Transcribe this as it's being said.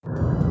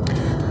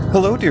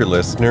Hello, dear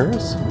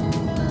listeners.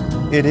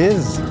 It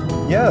is,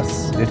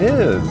 yes, it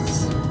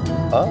is.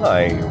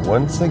 I,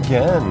 once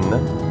again,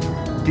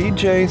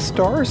 DJ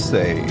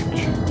Starsage.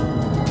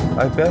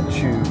 I bet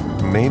you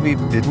maybe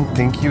didn't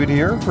think you'd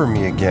hear from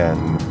me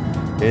again.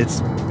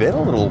 It's been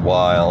a little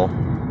while.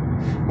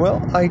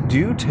 Well, I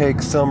do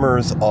take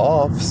summers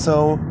off,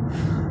 so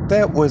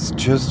that was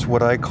just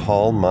what I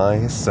call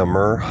my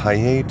summer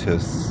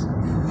hiatus.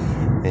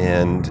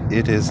 And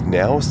it is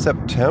now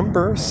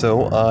September,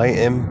 so I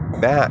am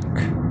back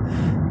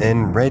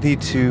and ready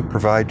to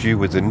provide you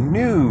with a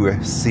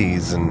new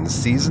season,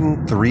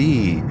 Season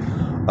 3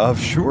 of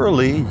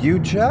Surely You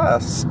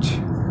Jest.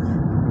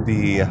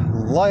 The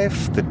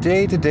life, the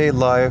day-to-day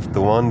life,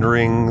 the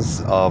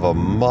wanderings of a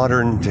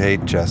modern-day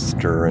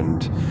jester.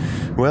 And,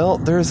 well,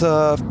 there's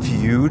a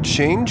few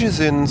changes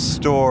in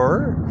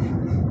store.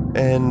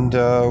 And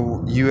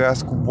you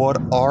ask, what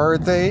are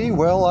they?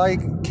 Well, I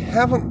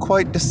haven't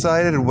quite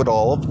decided what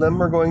all of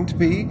them are going to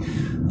be,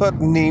 but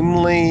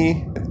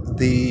namely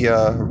the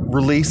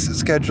release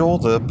schedule,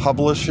 the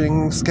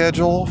publishing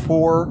schedule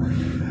for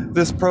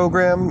this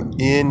program.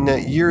 In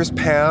years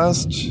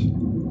past,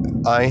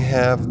 I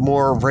have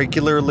more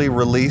regularly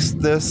released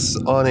this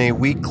on a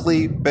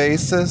weekly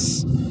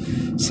basis,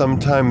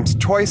 sometimes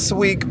twice a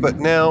week, but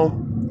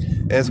now,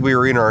 as we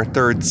are in our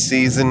third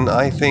season,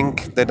 I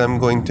think that I'm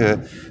going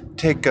to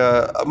take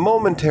a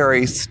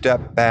momentary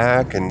step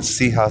back and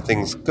see how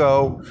things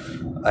go.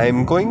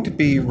 I'm going to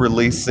be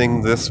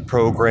releasing this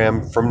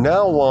program from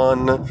now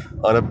on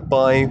a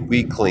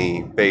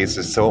bi-weekly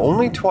basis, so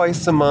only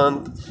twice a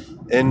month.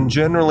 And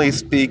generally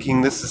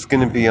speaking, this is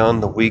going to be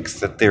on the weeks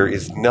that there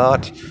is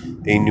not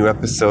a new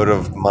episode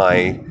of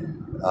my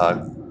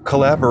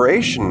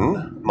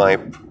collaboration, my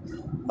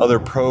other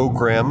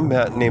program,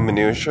 Matinee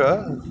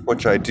Minutia,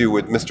 which I do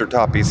with Mr.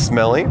 Toppy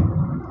Smelly.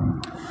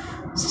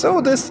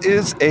 So this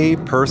is a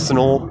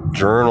personal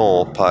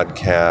journal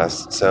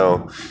podcast.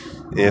 So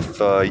if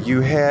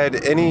you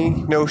had any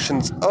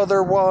notions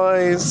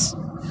otherwise,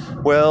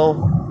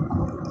 well,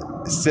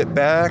 sit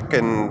back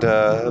and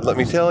let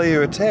me tell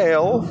you a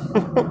tale.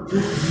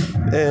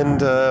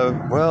 And,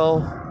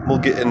 well, we'll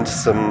get into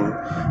some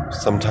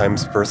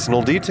sometimes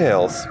personal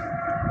details.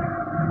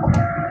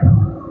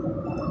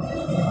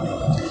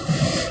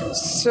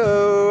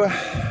 So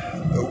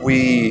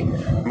we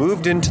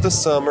moved into the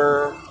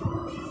summer.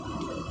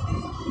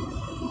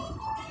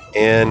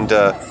 And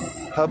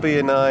hubby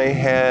and I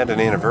had an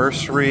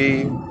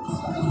anniversary.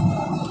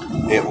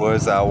 It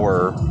was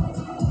our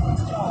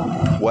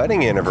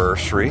wedding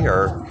anniversary,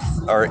 our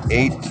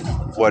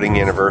 8th wedding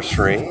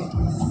anniversary.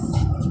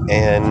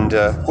 And,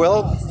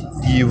 well,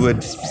 you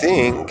would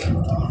think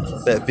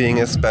that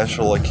being a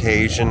special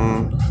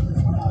occasion,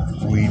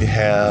 we'd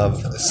have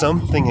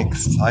something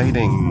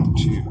exciting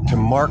to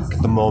mark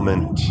the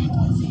moment.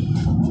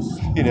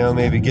 You know,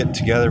 maybe get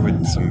together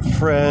with some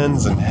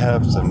friends and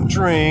have some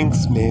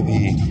drinks,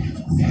 maybe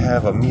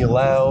have a meal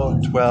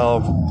out.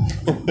 Well,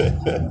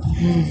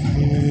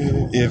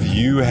 if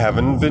you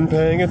haven't been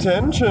paying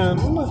attention,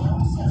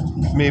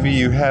 maybe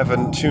you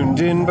haven't tuned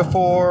in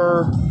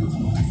before,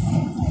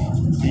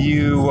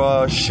 you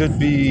should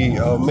be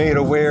made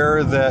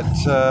aware that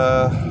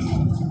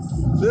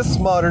this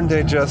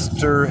modern-day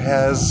jester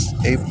has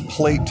a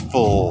plate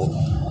full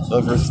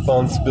of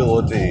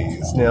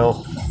responsibilities.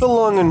 Now, the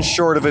long and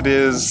short of it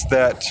is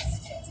that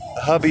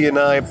hubby and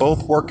I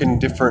both work in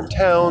different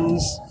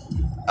towns.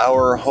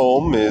 Our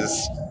home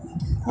is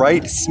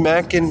right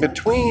smack in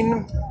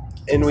between,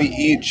 and we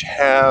each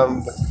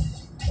have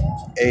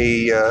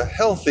a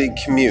healthy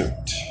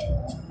commute.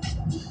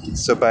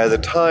 So by the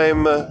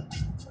time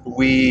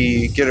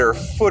we get our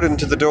foot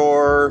into the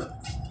door,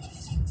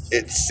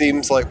 it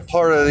seems like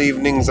part of the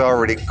evening's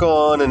already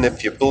gone, and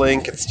if you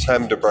blink, it's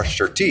time to brush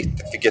your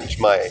teeth, if you get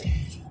my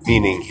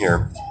meaning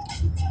here.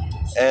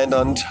 And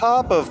on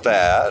top of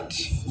that,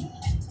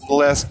 the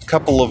last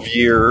couple of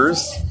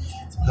years,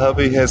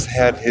 hubby has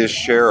had his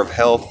share of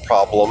health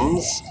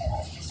problems,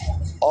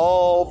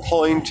 all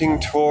pointing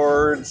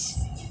towards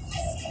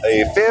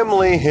a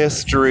family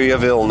history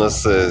of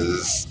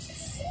illnesses.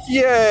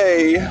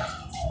 Yay!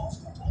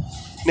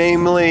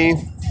 Namely,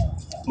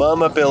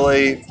 Mama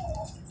Billy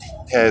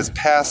has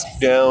passed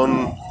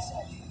down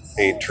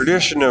a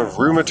tradition of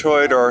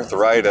rheumatoid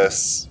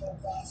arthritis,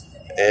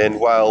 and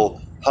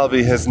while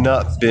hubby has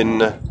not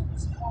been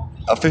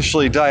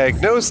officially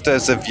diagnosed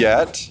as of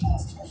yet,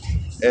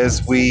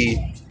 as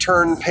we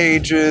turn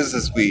pages,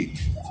 as we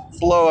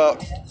blow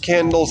out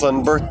candles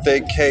on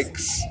birthday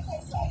cakes,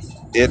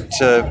 it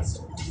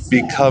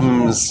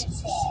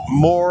becomes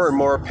more and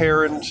more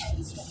apparent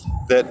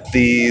that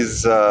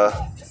these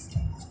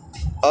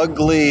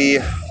ugly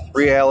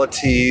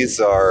realities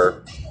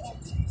are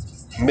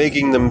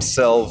making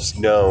themselves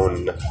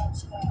known.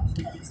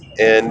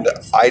 And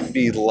I'd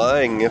be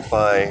lying if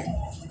I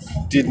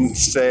didn't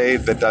say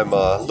that I'm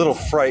a little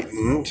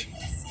frightened,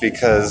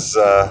 because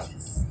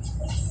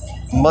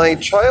my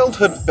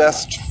childhood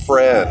best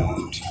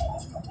friend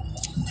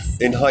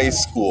in high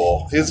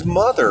school, his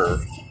mother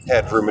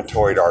had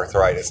rheumatoid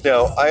arthritis.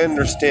 Now, I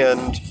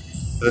understand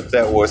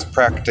that was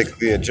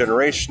practically a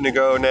generation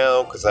ago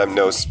now, because I'm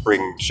no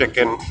spring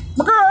chicken.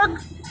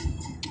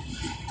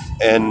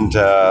 And,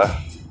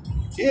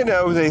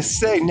 they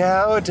say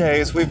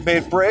nowadays we've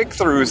made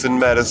breakthroughs in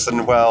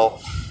medicine.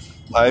 Well,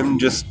 I'm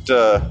just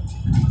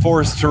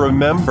forced to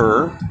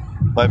remember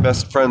my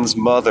best friend's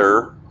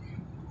mother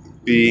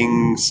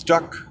being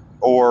stuck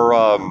or,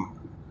 I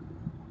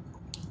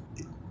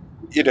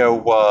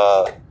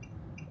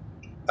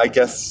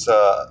guess,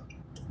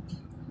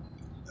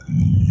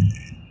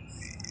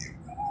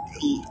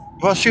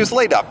 she was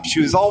laid up. She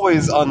was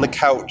always on the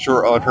couch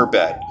or on her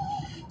bed.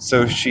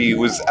 So she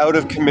was out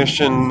of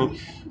commission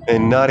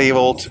and not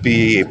able to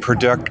be a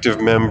productive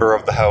member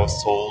of the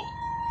household.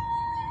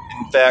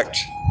 In fact,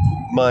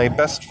 my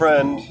best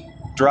friend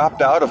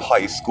dropped out of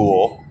high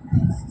school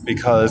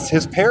because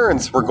his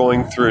parents were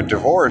going through a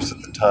divorce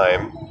at the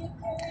time.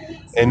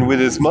 And with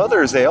his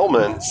mother's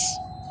ailments,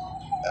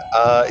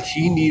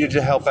 he needed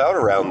to help out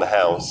around the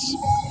house.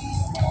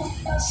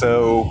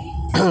 So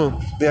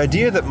the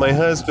idea that my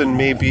husband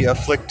may be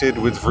afflicted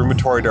with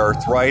rheumatoid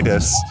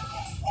arthritis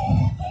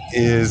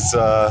is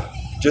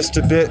just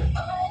a bit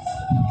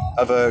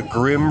of a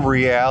grim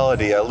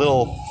reality, a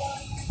little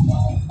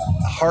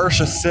harsh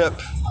a sip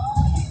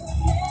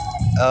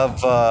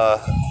of a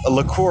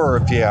liqueur,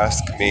 if you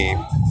ask me.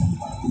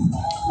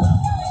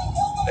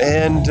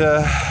 And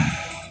a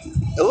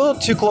little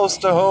too close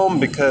to home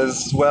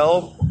because,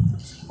 well,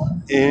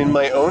 in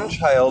my own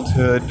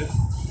childhood,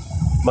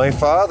 my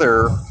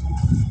father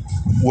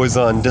was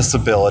on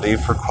disability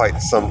for quite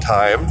some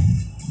time.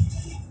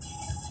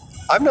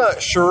 I'm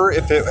not sure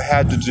if it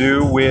had to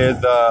do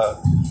with,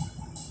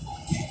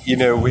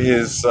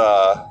 his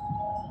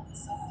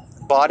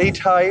body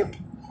type.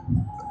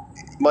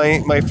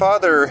 My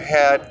father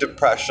had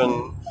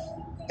depression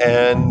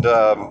and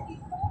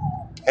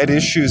had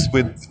issues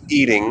with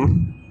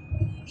eating.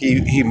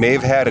 He may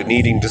have had an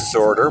eating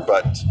disorder,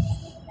 but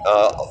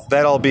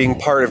that all being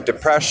part of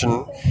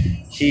depression,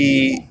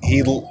 he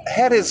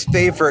had his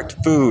favorite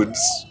foods,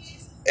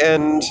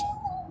 and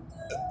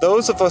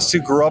those of us who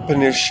grew up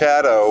in his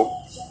shadow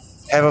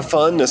have a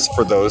fondness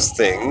for those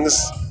things,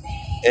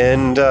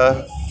 and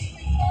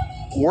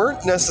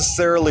weren't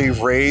necessarily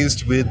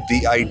raised with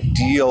the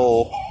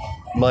ideal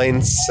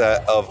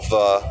mindset of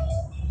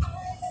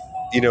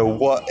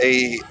what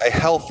a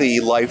healthy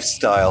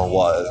lifestyle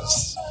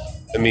was.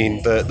 I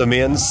mean, the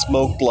man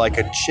smoked like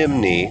a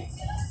chimney,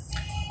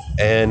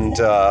 and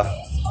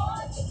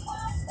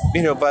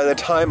by the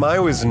time I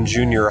was in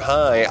junior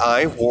high,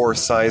 I wore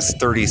size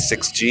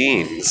 36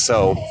 jeans,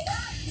 so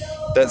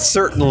that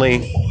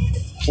certainly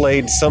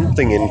played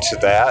something into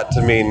that.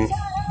 I mean,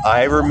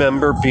 I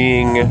remember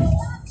being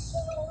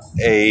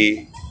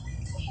a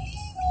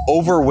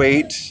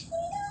overweight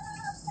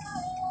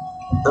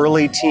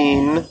early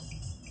teen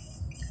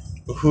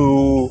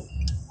who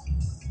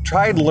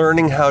tried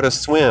learning how to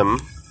swim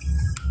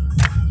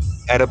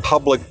at a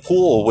public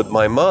pool with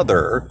my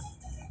mother.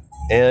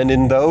 And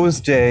in those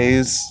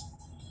days,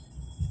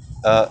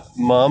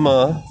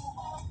 Mama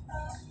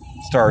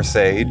Star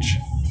Sage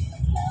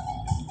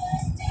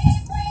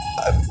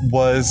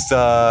was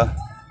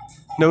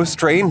no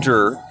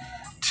stranger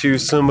to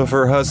some of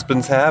her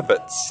husband's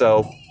habits.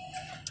 So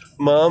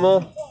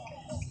Mama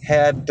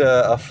had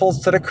a full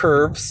set of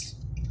curves,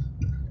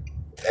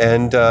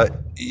 and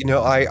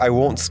I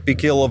won't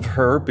speak ill of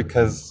her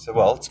because,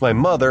 well, it's my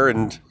mother,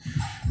 and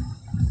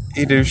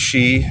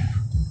she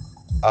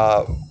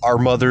our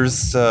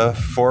mothers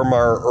form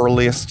our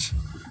earliest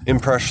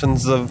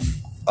impressions of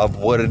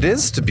what it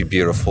is to be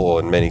beautiful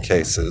in many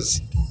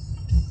cases.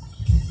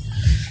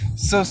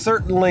 So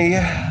certainly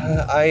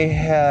I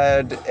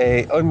had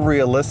a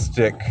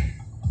unrealistic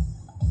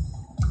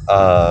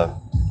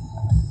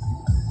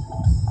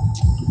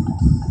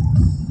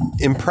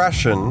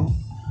impression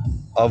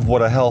of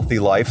what a healthy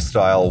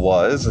lifestyle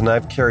was, and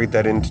I've carried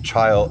that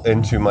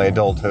into my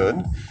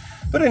adulthood.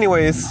 But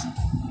anyways,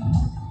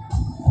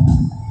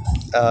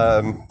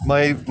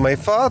 my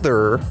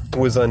father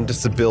was on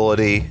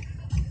disability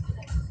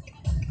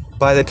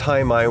by the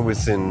time I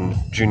was in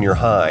junior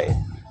high.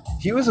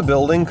 He was a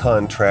building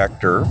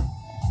contractor,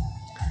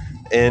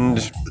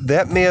 and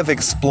that may have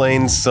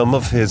explained some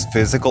of his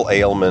physical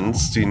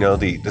ailments,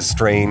 the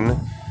strain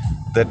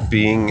that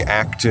being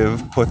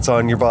active puts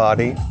on your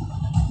body.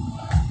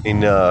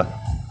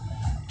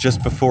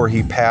 Just before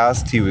he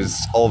passed, he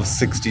was all of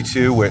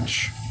 62,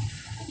 which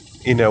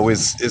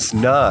is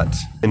not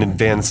an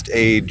advanced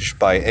age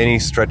by any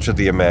stretch of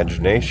the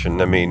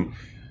imagination. I mean,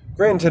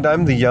 granted,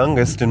 I'm the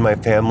youngest in my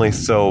family,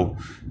 so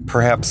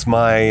perhaps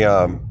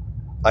my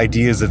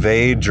ideas of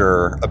age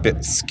are a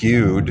bit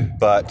skewed,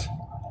 but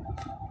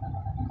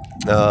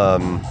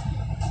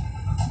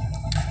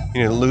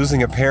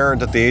losing a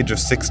parent at the age of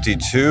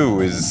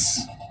 62 is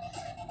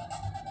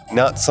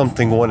not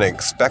something one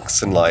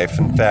expects in life.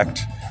 In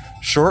fact,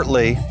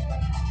 shortly,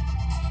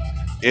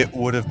 it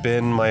would have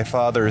been my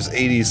father's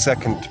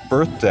 82nd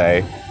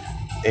birthday,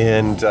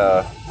 and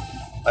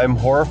I'm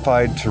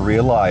horrified to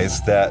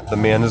realize that the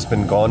man has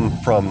been gone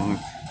from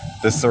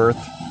this earth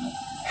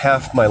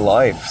half my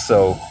life.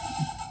 So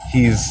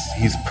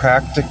He's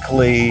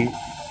practically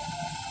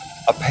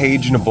a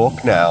page in a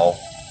book now.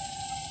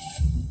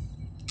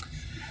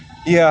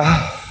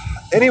 Yeah.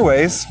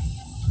 Anyways,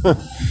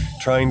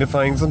 trying to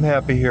find some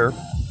happy here.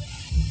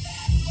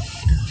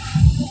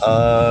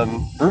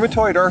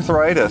 Rheumatoid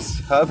arthritis,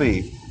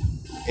 hubby.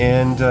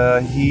 And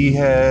he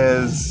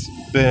has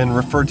been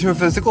referred to a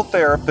physical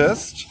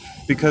therapist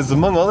because,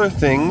 among other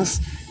things,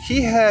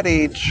 he had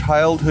a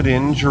childhood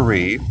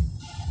injury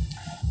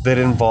that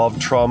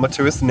involved trauma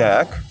to his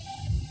neck.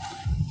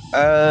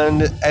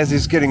 And as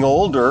he's getting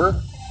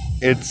older,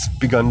 it's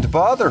begun to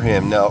bother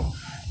him. Now,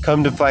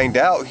 come to find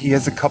out, he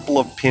has a couple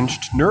of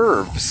pinched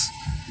nerves.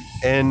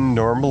 And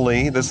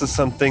normally, this is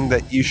something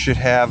that you should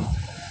have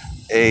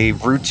a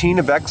routine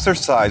of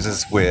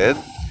exercises with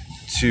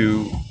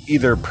to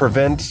either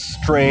prevent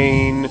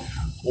strain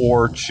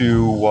or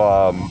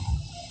to,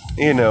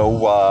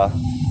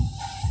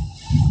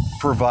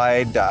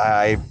 provide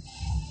a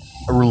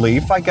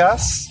relief, I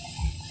guess,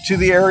 to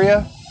the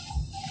area.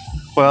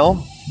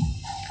 Well,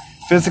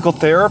 physical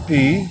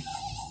therapy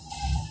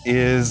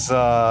is,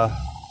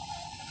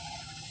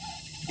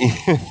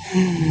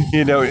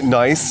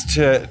 nice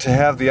to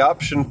have the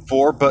option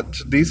for, but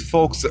these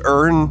folks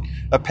earn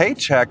a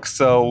paycheck,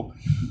 so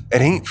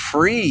it ain't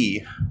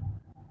free.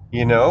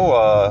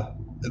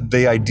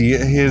 The idea,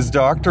 his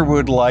doctor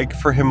would like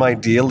for him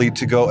ideally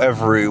to go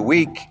every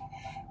week,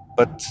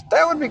 but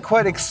that would be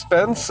quite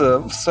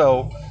expensive.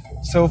 So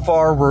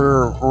far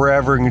we're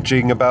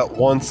averaging about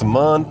once a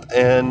month,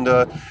 and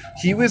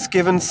he was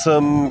given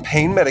some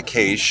pain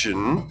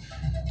medication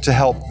to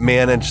help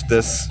manage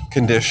this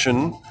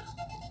condition.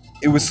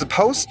 It was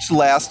supposed to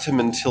last him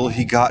until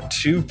he got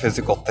to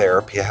physical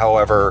therapy.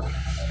 However,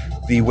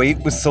 the wait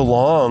was so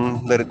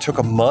long that it took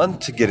a month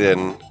to get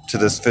in to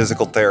this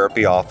physical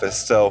therapy office.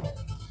 So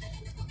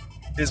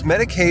his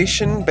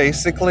medication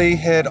basically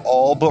had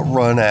all but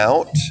run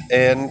out.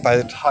 And by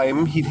the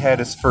time he'd had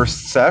his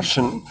first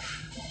session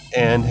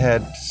and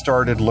had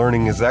started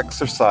learning his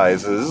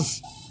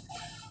exercises,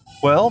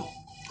 well,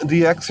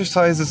 the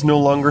exercises no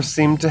longer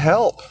seemed to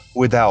help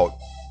without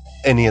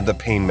any of the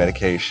pain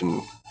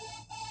medication.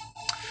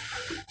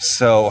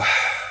 So,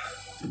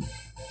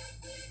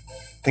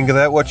 think of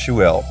that what you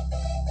will.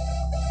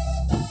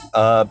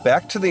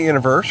 Back to the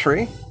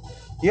anniversary.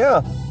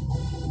 Yeah.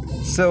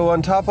 So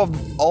on top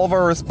of all of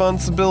our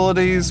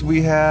responsibilities,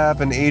 we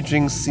have an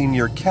aging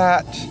senior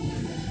cat.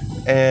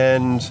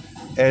 And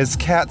as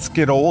cats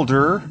get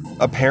older,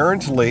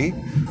 apparently,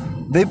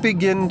 they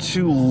begin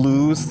to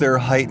lose their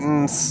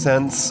heightened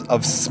sense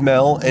of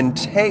smell and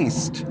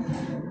taste.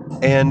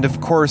 And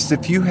of course,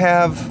 if you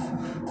have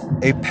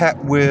a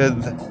pet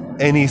with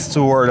any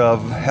sort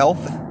of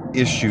health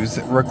issues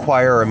that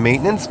require a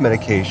maintenance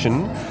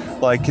medication,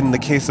 like in the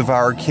case of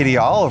our kitty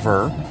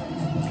Oliver,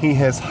 he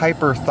has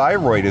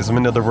hyperthyroidism.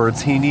 In other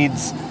words, he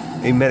needs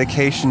a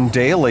medication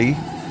daily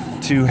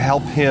to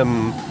help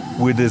him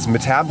with his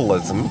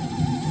metabolism.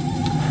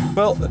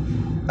 Well,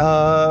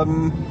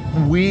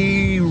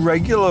 we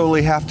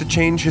regularly have to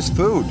change his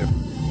food.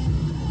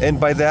 And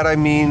by that I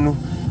mean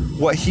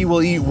what he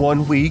will eat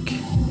one week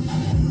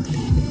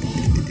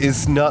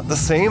is not the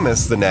same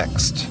as the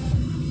next.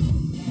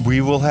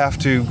 We will have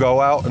to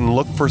go out and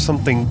look for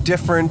something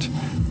different,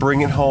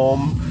 bring it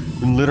home,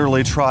 and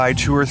literally try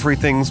 2 or 3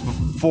 things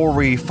before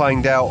we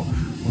find out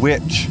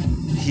which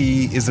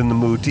he is in the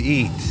mood to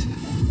eat.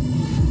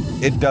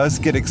 It does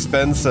get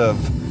expensive,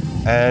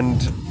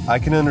 and I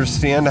can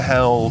understand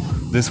how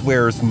this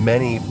wears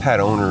many pet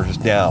owners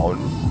down.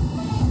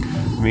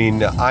 I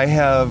mean, I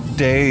have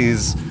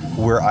days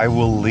where I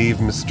will leave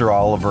Mr.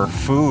 Oliver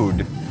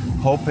food,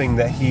 hoping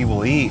that he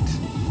will eat,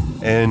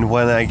 and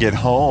when I get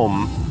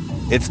home,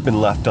 it's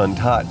been left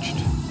untouched.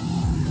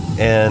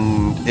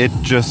 And it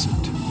just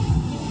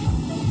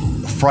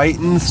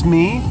frightens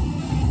me,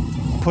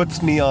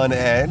 puts me on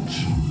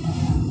edge,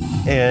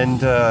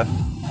 and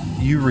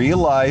you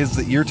realize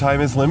that your time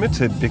is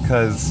limited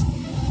because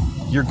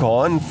you're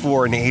gone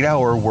for an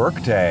 8-hour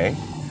workday.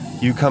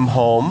 You come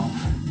home,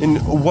 and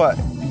what?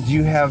 Do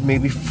you have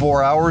maybe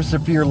 4 hours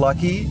if you're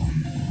lucky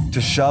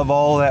to shove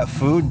all that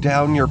food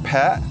down your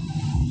pet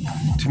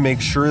to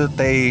make sure that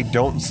they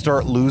don't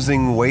start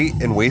losing weight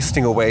and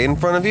wasting away in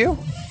front of you?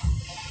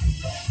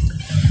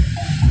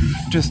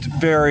 Just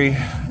very,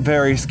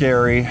 very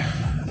scary.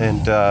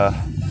 And,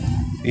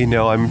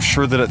 I'm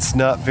sure that it's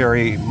not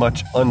very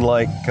much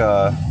unlike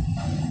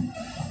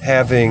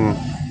having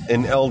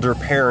an elder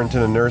parent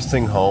in a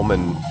nursing home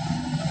and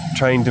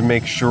trying to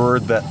make sure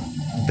that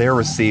they're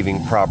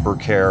receiving proper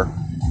care.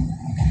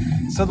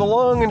 So the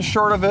long and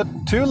short of it,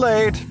 too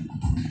late,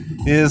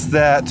 is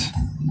that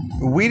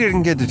we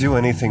didn't get to do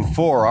anything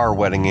for our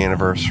wedding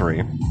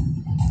anniversary.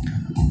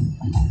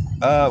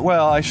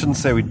 Well, I shouldn't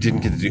say we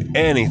didn't get to do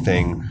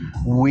anything.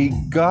 We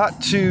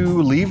got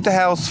to leave the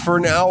house for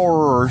an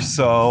hour or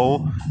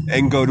so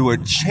and go to a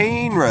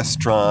chain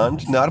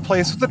restaurant, not a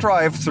place with a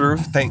drive-thru,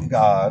 thank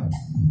God,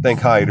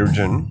 thank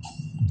hydrogen.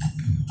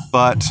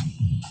 But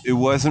it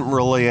wasn't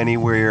really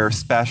anywhere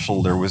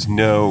special. There was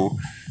no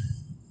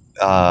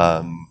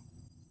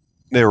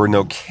There were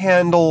no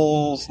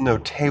candles, no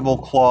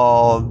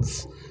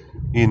tablecloths,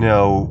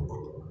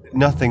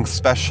 nothing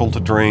special to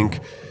drink,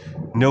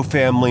 no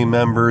family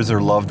members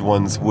or loved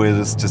ones with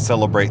us to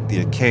celebrate the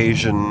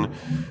occasion,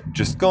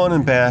 just gone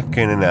and back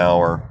in an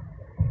hour.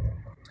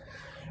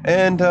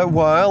 And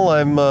while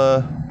I'm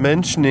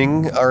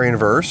mentioning our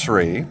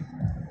anniversary,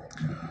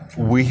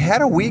 we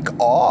had a week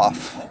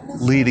off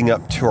leading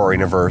up to our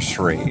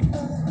anniversary.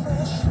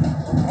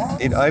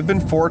 I've been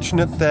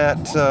fortunate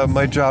that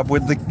my job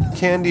with the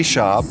candy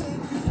shop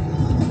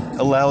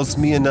allows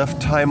me enough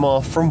time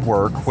off from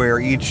work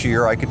where each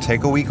year I could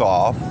take a week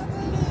off.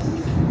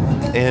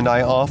 And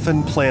I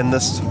often plan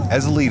this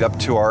as a lead up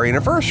to our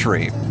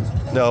anniversary.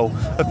 Now,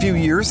 a few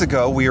years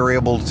ago, we were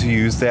able to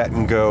use that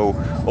and go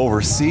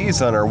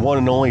overseas on our one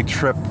and only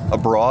trip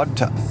abroad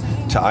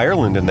to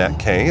Ireland in that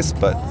case.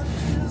 But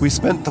we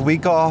spent the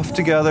week off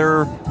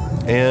together,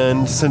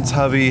 and since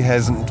hubby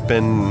hasn't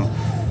been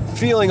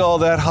feeling all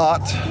that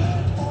hot,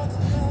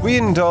 we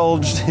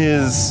indulged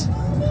his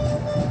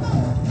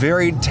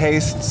varied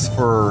tastes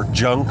for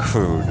junk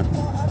food.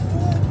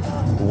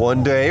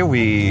 One day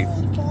we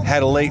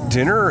had a late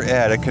dinner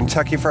at a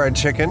Kentucky Fried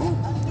Chicken.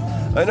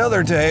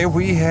 Another day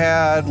we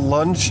had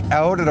lunch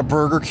out at a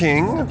Burger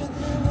King.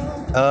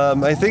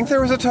 I think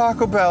there was a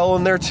Taco Bell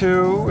in there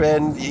too,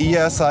 and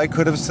yes, I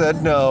could have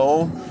said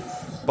no,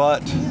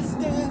 but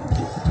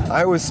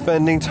I was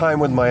spending time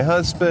with my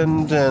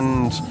husband,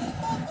 and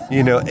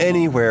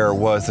anywhere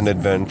was an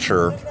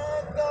adventure.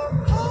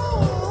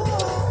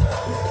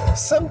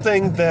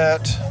 Something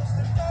that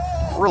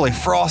really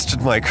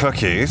frosted my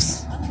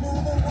cookies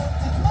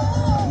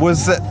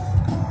was that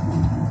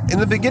in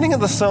the beginning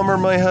of the summer,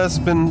 my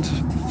husband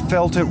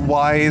felt it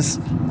wise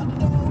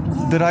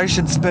that I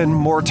should spend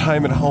more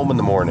time at home in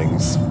the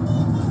mornings.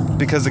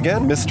 Because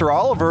again, Mr.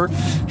 Oliver,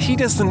 he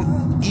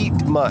doesn't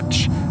eat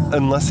much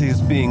unless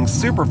he's being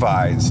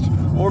supervised.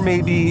 Or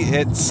maybe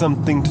it's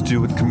something to do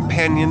with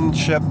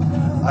companionship.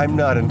 I'm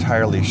not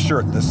entirely sure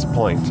at this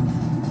point.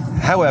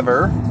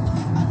 However,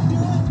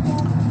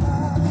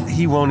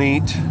 he won't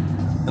eat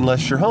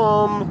unless you're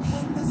home.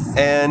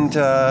 And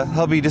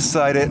hubby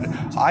decided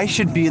I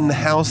should be in the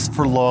house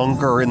for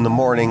longer in the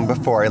morning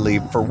before I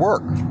leave for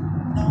work.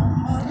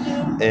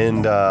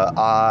 And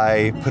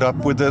I put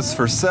up with this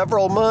for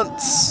several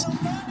months,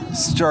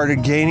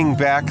 started gaining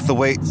back the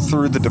weight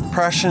through the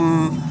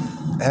depression,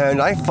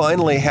 and I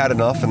finally had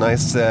enough, and I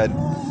said,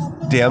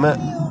 damn it,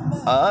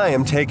 I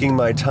am taking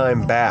my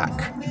time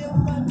back.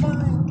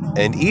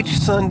 And each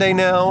Sunday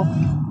now,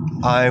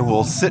 I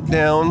will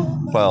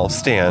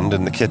stand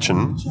in the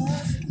kitchen,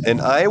 and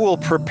I will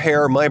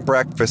prepare my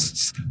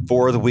breakfasts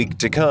for the week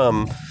to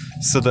come,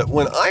 so that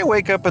when I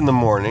wake up in the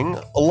morning,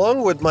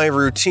 along with my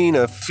routine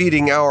of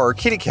feeding our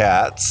kitty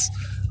cats,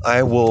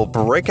 I will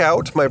break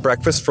out my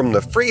breakfast from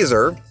the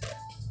freezer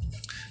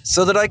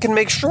so that I can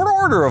make short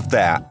order of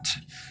that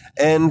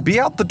and be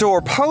out the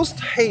door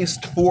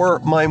post-haste for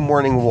my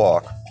morning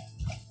walk.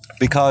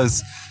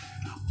 Because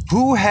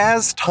who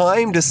has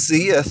time to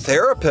see a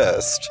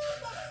therapist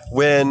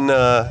when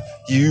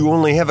you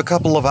only have a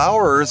couple of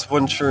hours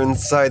once you're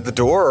inside the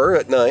door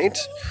at night?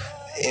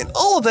 And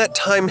all of that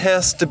time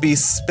has to be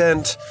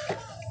spent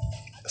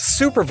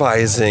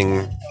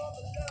supervising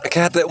a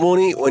cat that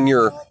won't eat when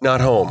you're not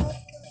home.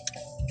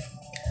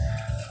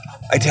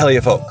 I tell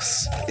you,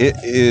 folks, it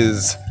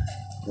is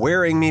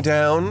wearing me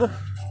down,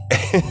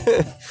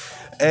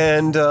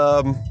 and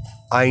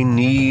I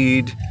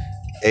need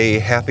a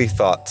happy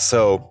thought.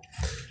 So,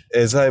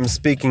 as I'm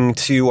speaking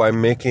to you,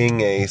 I'm making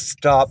a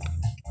stop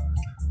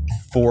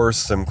for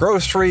some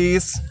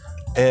groceries,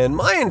 and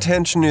my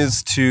intention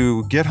is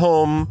to get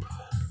home,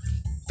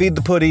 feed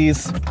the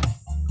putties,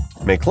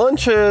 make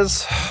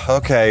lunches.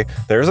 Okay,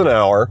 there's an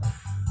hour.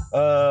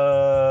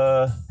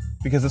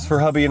 Because it's for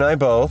hubby and I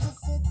both.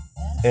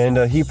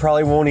 And he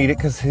probably won't eat it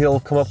because he'll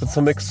come up with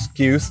some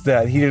excuse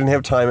that he didn't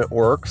have time at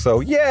work. So,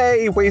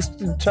 yay,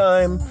 wasted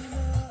time.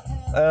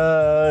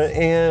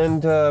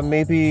 And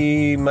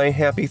maybe my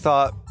happy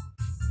thought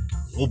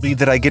will be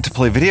that I get to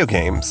play video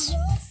games.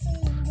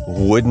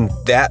 Wouldn't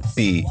that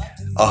be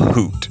a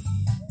hoot?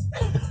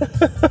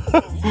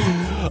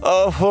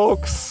 Oh,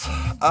 folks,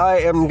 I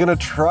am going to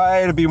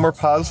try to be more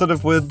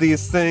positive with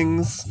these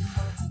things.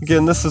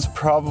 Again, this is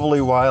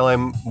probably why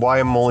I'm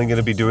only going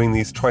to be doing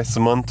these twice a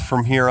month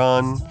from here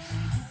on.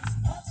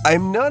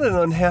 I'm not an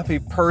unhappy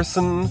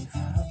person.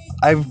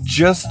 I've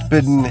just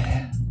been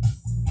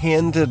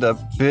handed a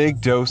big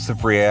dose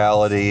of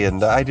reality,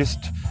 and I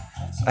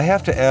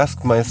have to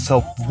ask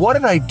myself, what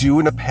did I do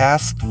in a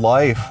past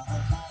life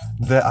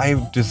that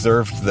I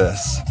deserved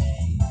this?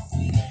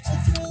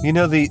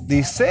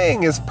 The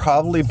saying has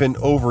probably been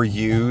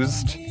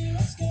overused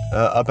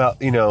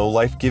about,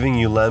 life giving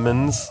you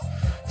lemons.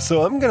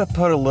 So I'm going to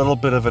put a little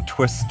bit of a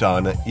twist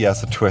on it.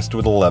 Yes, a twist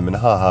with a lemon,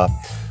 haha.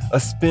 A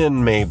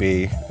spin,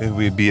 maybe. It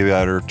would be a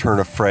better turn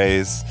of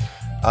phrase.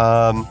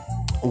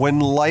 When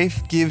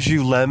life gives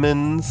you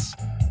lemons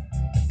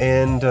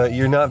and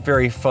you're not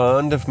very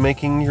fond of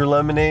making your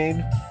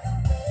lemonade,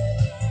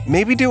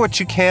 maybe do what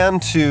you can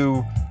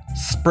to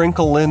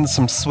sprinkle in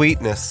some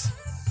sweetness.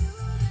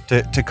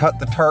 to cut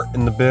the tart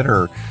and the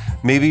bitter.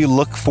 Maybe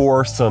look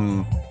for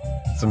some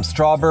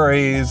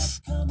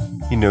strawberries,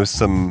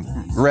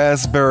 some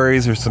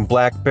raspberries or some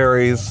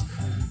blackberries,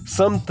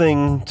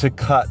 something to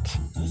cut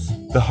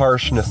the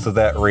harshness of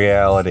that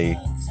reality.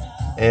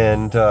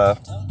 And,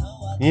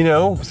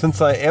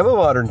 since I am a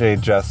modern day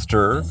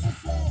jester,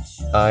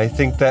 I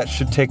think that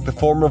should take the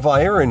form of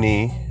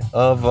irony,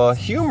 of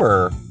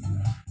humor.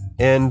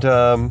 And,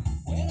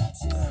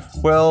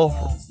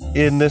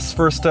 in this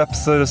first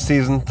episode of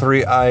Season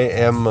 3, I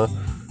am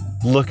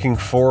looking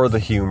for the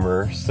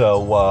humor.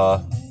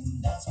 So,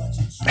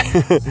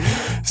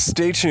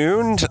 stay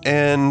tuned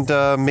and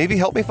maybe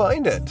help me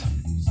find it.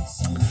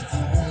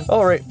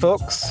 All right,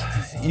 folks,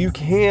 you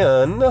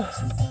can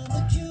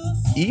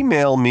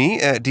email me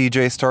at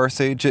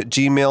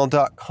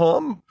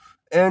djstarsage@gmail.com,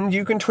 and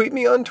you can tweet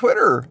me on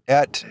Twitter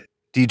at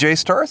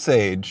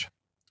djstarsage.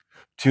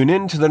 Tune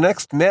in to the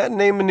next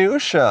Matinee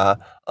Minutia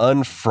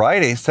on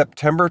Friday,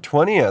 September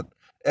 20th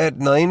at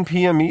 9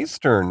 p.m.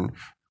 Eastern.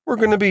 We're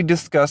going to be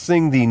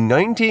discussing the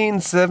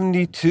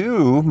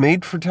 1972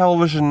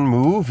 made-for-television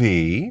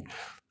movie,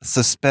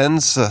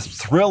 suspense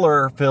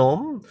thriller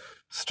film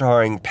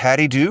starring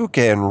Patty Duke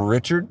and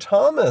Richard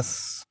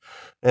Thomas.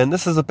 And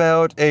this is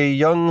about a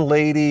young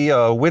lady,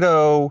 a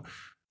widow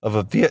of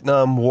a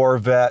Vietnam War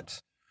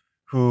vet,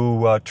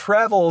 who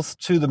travels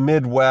to the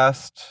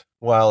Midwest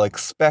while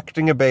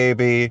expecting a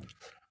baby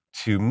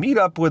to meet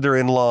up with her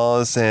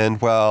in-laws, and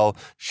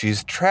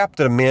she's trapped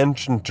at a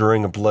mansion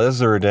during a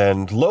blizzard,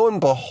 and lo and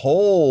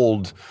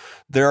behold,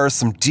 there are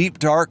some deep,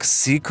 dark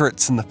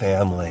secrets in the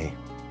family.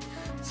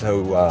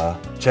 So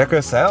check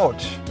us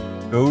out.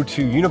 Go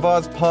to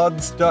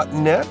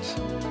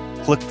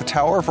univazpods.net, click the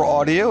tower for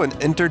audio, and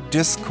enter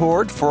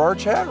Discord for our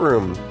chat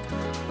room.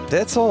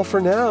 That's all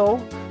for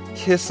now.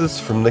 Kisses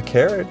from the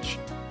carriage.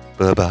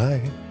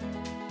 Bye-bye.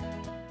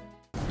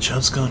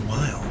 Chubb's Gone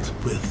Wild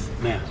with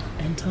Matt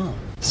and Tom.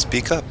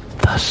 Speak up.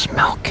 The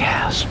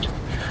Smellcast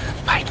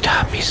by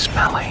Tommy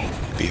Smelly.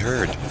 Be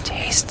heard.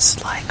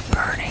 Tastes like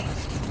burning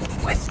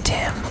with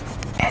Tim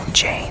and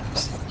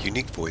James.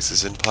 Unique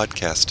voices in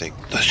podcasting.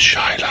 the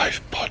Shy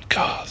Life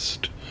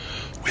Podcast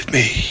with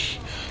me,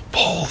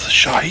 Paul the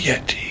Shy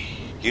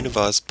Yeti.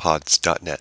 univazpods.net.